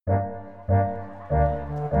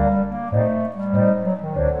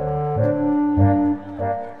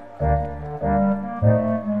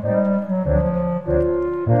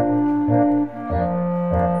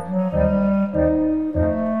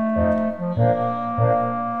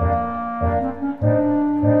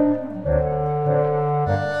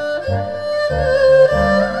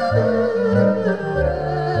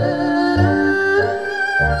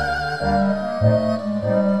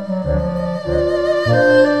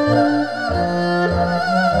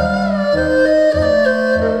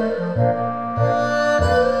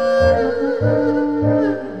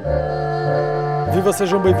Viva,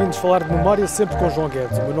 sejam bem-vindos a Falar de Memória, sempre com João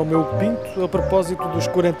Guedes. O meu nome é Hugo Pinto, a propósito dos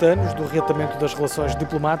 40 anos do reatamento das relações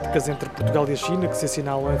diplomáticas entre Portugal e a China, que se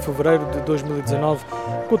assinalam em fevereiro de 2019.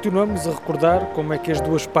 Continuamos a recordar como é que as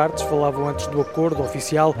duas partes falavam antes do acordo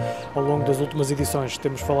oficial ao longo das últimas edições.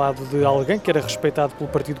 Temos falado de alguém que era respeitado pelo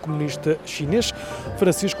Partido Comunista Chinês,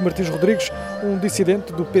 Francisco Martins Rodrigues, um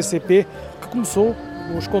dissidente do PCP que começou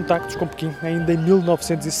os contactos com Pequim ainda em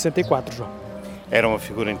 1964, João. Era uma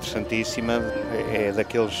figura interessantíssima, é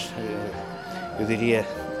daqueles, eu diria,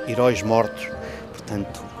 heróis mortos,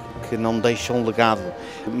 portanto, que não deixam legado,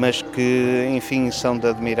 mas que, enfim, são de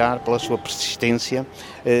admirar pela sua persistência,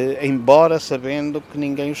 embora sabendo que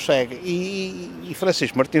ninguém os segue. E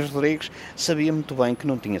Francisco Martins Rodrigues sabia muito bem que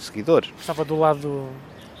não tinha seguidores. Estava do lado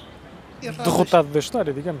derrotado da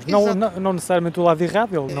história, digamos. Não necessariamente do lado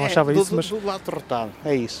errado, ele não achava isso, mas... Do lado derrotado,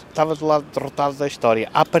 é isso. Estava do lado derrotado da história,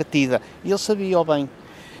 à partida. E ele sabia-o bem.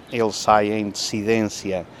 Ele sai em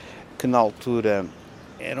dissidência, que na altura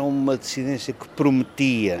era uma dissidência que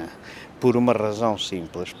prometia, por uma razão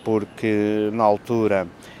simples, porque na altura,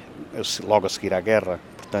 logo a seguir à guerra,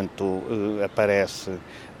 portanto, aparece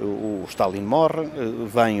o Stalin morre,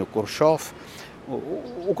 vem o Khrushchev.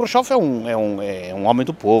 O Khrushchev é um homem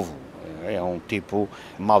do povo. É um tipo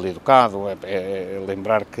mal educado,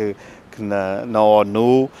 lembrar que na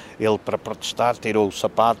ONU ele, para protestar, tirou o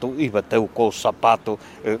sapato e bateu com o sapato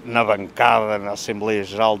na bancada, na Assembleia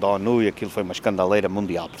Geral da ONU, e aquilo foi uma escandaleira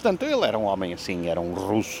mundial. Portanto, ele era um homem assim, era um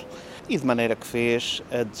russo, e de maneira que fez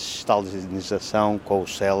a desestalinização com o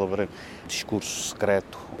célebre discurso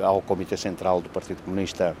secreto ao Comitê Central do Partido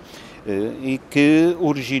Comunista, e que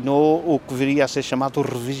originou o que viria a ser chamado o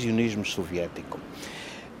revisionismo soviético.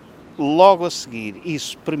 Logo a seguir,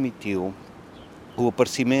 isso permitiu o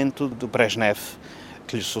aparecimento do Brezhnev,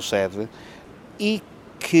 que lhe sucede, e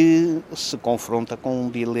que se confronta com um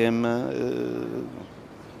dilema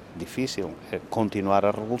difícil, continuar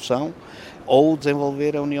a Revolução ou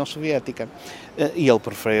desenvolver a União Soviética. E ele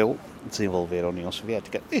preferiu desenvolver a União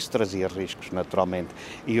Soviética. Isso trazia riscos, naturalmente,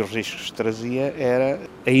 e os riscos que trazia era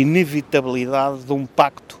a inevitabilidade de um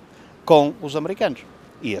pacto com os americanos.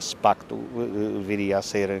 E esse pacto viria a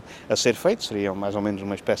ser feito, seria mais ou menos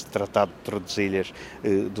uma espécie de tratado de Tordesilhas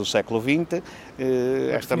do século XX.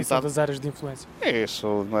 Esta metade das áreas de influência. É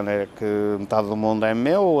isso, de maneira que metade do mundo é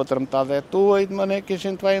meu, outra metade é tua, e de maneira que a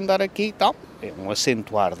gente vai andar aqui e tal. É um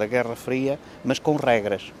acentuar da Guerra Fria, mas com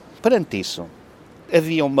regras. Perante isso,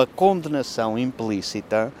 havia uma condenação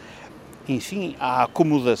implícita, enfim, à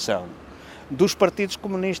acomodação dos partidos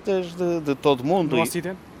comunistas de todo o mundo. No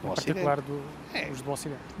Ocidente, em particular os do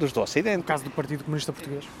Ocidente. Dos do Ocidente. No caso do Partido Comunista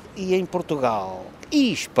Português. E em Portugal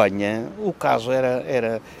e Espanha, o caso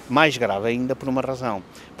era mais grave ainda por uma razão.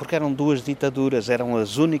 Porque eram duas ditaduras, eram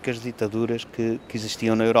as únicas ditaduras que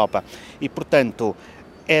existiam na Europa. E, portanto,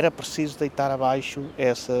 era preciso deitar abaixo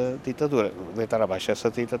essa ditadura. Deitar abaixo essa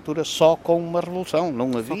ditadura só com uma revolução.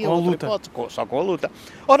 Não havia outra hipótese, só com a luta.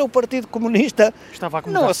 Ora, o Partido Comunista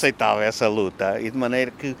não aceitava essa luta e de maneira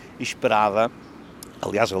que esperava.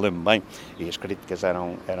 Aliás, eu lembro bem, e as críticas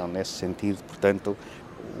eram nesse sentido, portanto,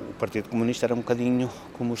 o Partido Comunista era um bocadinho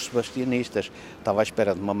como os sebastianistas, estava à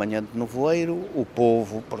espera de uma manhã de nevoeiro, o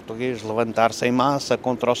povo português levantar-se em massa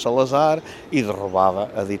contra o Salazar e derrubava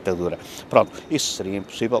a ditadura. Pronto, isso seria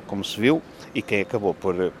impossível, como se viu, e quem acabou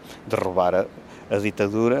por derrubar a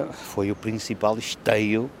ditadura foi o principal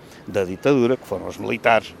esteio da ditadura, que foram os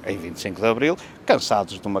militares, em 25 de Abril,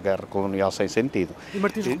 cansados de uma guerra colonial sem sentido. E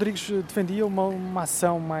Martins Rodrigues defendia uma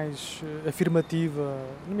ação mais afirmativa,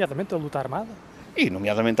 nomeadamente a luta armada? E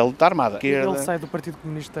nomeadamente a luta armada. Ele sai do Partido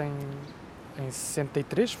Comunista em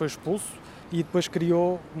 63, foi expulso, e depois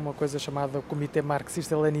criou uma coisa chamada Comitê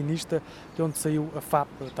Marxista-Leninista, de onde saiu a FAP,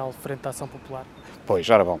 a tal Frente de Ação Popular. Pois,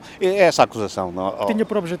 ora bom, essa acusação... Tinha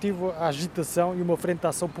por objetivo a agitação e uma frente de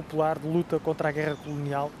ação popular de luta contra a guerra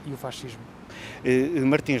colonial e o fascismo.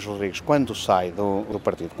 Martins Rodrigues, quando sai do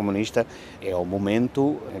Partido Comunista, é o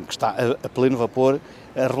momento em que está a pleno vapor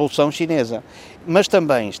a Revolução Chinesa, mas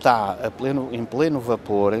também está em pleno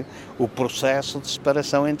vapor o processo de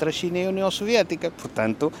separação entre a China e a União Soviética.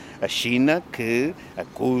 Portanto, a China que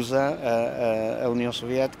acusa a União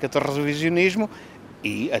Soviética de revisionismo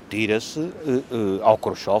e atira-se ao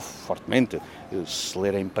Khrushchev fortemente. Se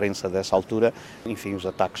ler a imprensa dessa altura, enfim, os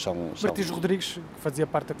ataques são... Martins Rodrigues, que fazia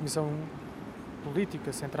parte da Comissão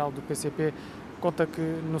Política Central do PCP, conta que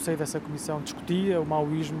no seio dessa comissão discutia o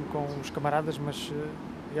maoísmo com os camaradas, mas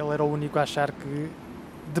ele era o único a achar que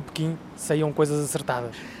de Pequim saíam coisas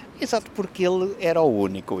acertadas. Exato, porque ele era o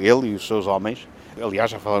único, ele e os seus homens, aliás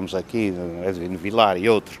já falamos aqui de Edwin Vilar e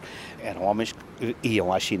outros, eram homens que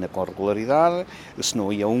iam à China com regularidade, se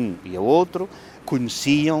não ia um, ia outro,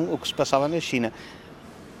 conheciam o que se passava na China.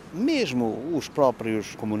 Mesmo os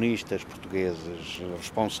próprios comunistas portugueses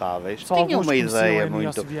responsáveis tinham uma ideia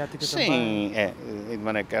muito... Sim, de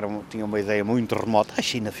maneira que tinham uma ideia muito remota. A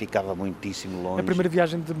China ficava muitíssimo longe. A primeira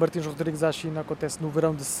viagem de Martins Rodrigues à China acontece no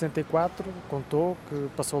verão de 64, contou que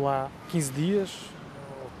passou lá 15 dias,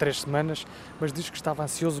 3 semanas, mas diz que estava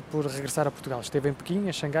ansioso por regressar a Portugal. Esteve em Pequim,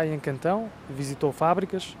 em Xangai e em Cantão, visitou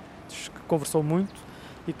fábricas, diz que conversou muito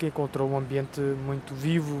e que encontrou um ambiente muito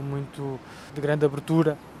vivo, muito de grande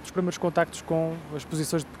abertura. Os primeiros contactos com as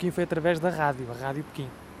posições de Pequim foi através da rádio, a Rádio Pequim.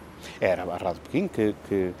 Era a Rádio Pequim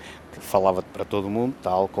que falava para todo o mundo,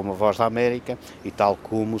 tal como a Voz da América e tal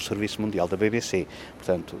como o Serviço Mundial da BBC.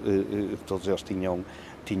 Portanto, todos eles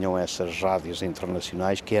tinham essas rádios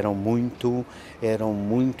internacionais que eram muito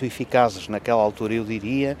eficazes. Naquela altura eu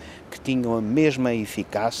diria que tinham a mesma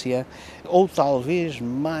eficácia, ou talvez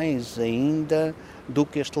mais ainda, do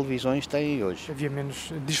que as televisões têm hoje. Havia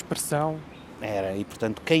menos dispersão. Era, e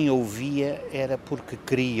portanto quem ouvia era porque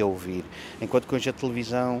queria ouvir, enquanto que hoje a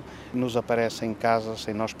televisão nos aparece em casa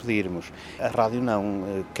sem nós pedirmos. A rádio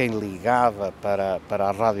não, quem ligava para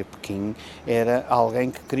a Rádio Pequim era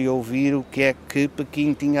alguém que queria ouvir o que é que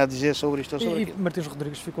Pequim tinha a dizer sobre isto ou sobre aquilo. E Martins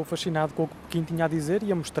Rodrigues ficou fascinado com o que Pequim tinha a dizer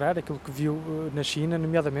e a mostrar aquilo que viu na China,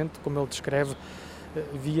 nomeadamente, como ele descreve,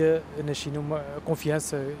 via na China uma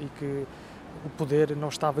confiança e que o poder não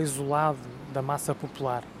estava isolado da massa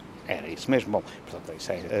popular. Era isso mesmo. Bom, portanto,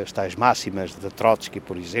 isso é as tais máximas de Trotsky,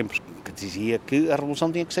 por exemplo, que dizia que a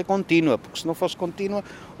revolução tinha que ser contínua, porque se não fosse contínua,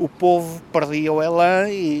 o povo perdia o elan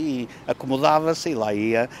e acomodava-se e lá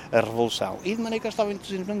ia a revolução. E de maneira que ele estava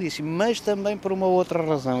entusiasmadíssimo, mas também por uma outra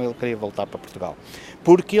razão ele queria voltar para Portugal.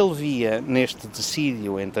 Porque ele via neste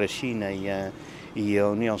decídio entre a China e a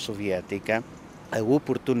União Soviética a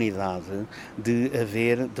oportunidade de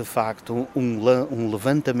haver, de facto, um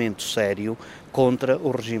levantamento sério contra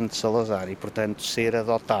o regime de Salazar e, portanto, ser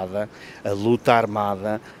adotada a luta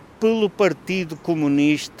armada pelo Partido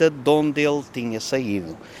Comunista de onde ele tinha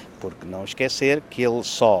saído. Porque não esquecer que ele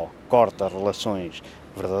só corta relações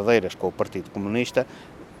verdadeiras com o Partido Comunista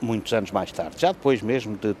muitos anos mais tarde, já depois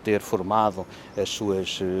mesmo de ter formado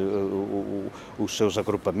os seus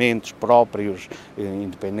agrupamentos próprios,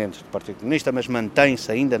 independentes do Partido Comunista, mas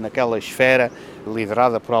mantém-se ainda naquela esfera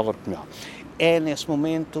liderada por Álvaro Cunhal. É nesse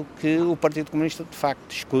momento que o Partido Comunista, de facto,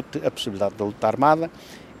 discute a possibilidade da luta armada,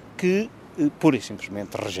 que pura e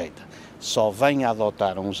simplesmente rejeita. Só vem a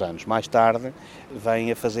adotar uns anos mais tarde,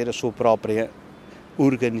 vem a fazer a sua própria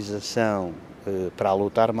organização para a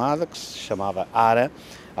luta armada, que se chamava ARA,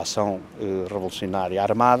 Ação Revolucionária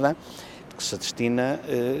Armada, que se destina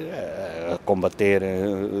a combater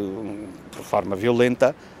de forma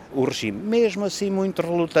violenta o regime. Mesmo assim, muito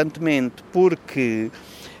relutantemente, porque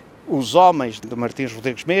os homens de Martins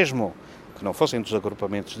Rodrigues mesmo, que não fossem dos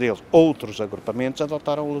agrupamentos dele, outros agrupamentos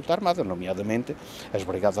adotaram a luta armada, nomeadamente as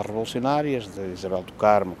Brigadas Revolucionárias de Isabel do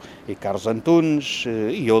Carmo e Carlos Antunes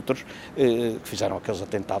e outros, que fizeram aqueles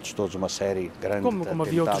atentados todos, uma série grande de atentados. Como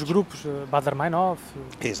havia outros grupos, Baader-Meinhof.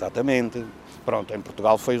 Exatamente. Pronto, em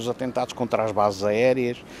Portugal foi os atentados contra as bases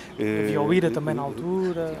aéreas. Havia o IRA também na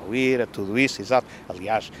altura. Havia o IRA, tudo isso, exato.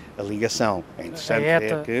 Aliás, a ligação é interessante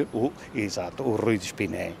é que o Rui de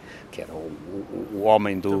Espiné, que era o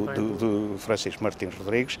homem do Francisco Martins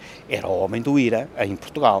Rodrigues, era o homem do IRA em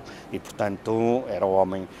Portugal e, portanto, era o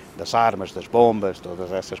homem das armas, das bombas,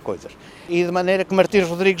 todas essas coisas. E de maneira que Martins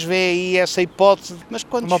Rodrigues vê aí essa hipótese, mas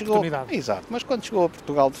quando oportunidade. Exato, mas quando chegou a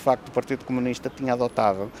Portugal, de facto, o Partido Comunista tinha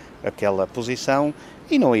adotado aquela posição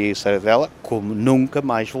e não ia sair dela, como nunca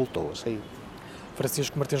mais voltou a sair.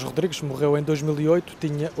 Francisco Martins Rodrigues morreu em 2008,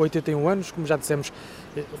 tinha 81 anos, como já dissemos,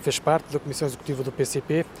 fez parte da Comissão Executiva do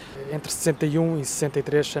PCP entre 61 e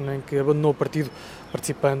 63, ano em que abandonou o partido,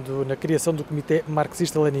 participando na criação do Comitê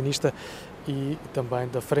Marxista-Leninista e também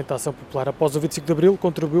da Frente Ação Popular. Após o 25 de Abril,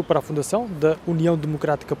 contribuiu para a fundação da União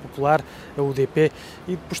Democrática Popular, a UDP,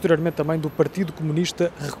 e posteriormente também do Partido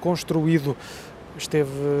Comunista Reconstruído.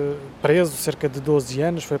 Esteve preso cerca de 12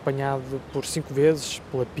 anos, foi apanhado por 5 vezes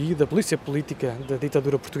pela PI, da Polícia Política da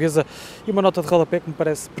ditadura portuguesa. E uma nota de rodapé que me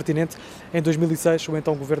parece pertinente: em 2006, o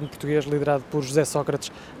então governo português, liderado por José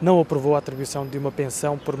Sócrates, não aprovou a atribuição de uma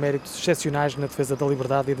pensão por méritos excepcionais na defesa da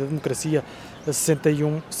liberdade e da democracia a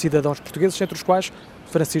 61 cidadãos portugueses, entre os quais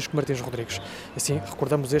Francisco Martins Rodrigues. Assim,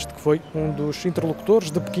 recordamos este que foi um dos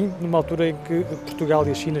interlocutores de Pequim, numa altura em que Portugal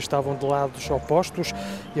e a China estavam de lados opostos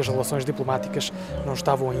e as relações diplomáticas não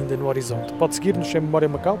estavam ainda no horizonte. Pode seguir-nos em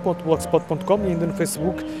memoriamacau.blogspot.com e ainda no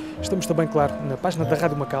Facebook. Estamos também, claro, na página da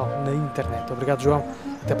Rádio Macau, na internet. Obrigado, João.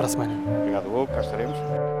 Até para a semana. Obrigado, Hugo. Cá estaremos.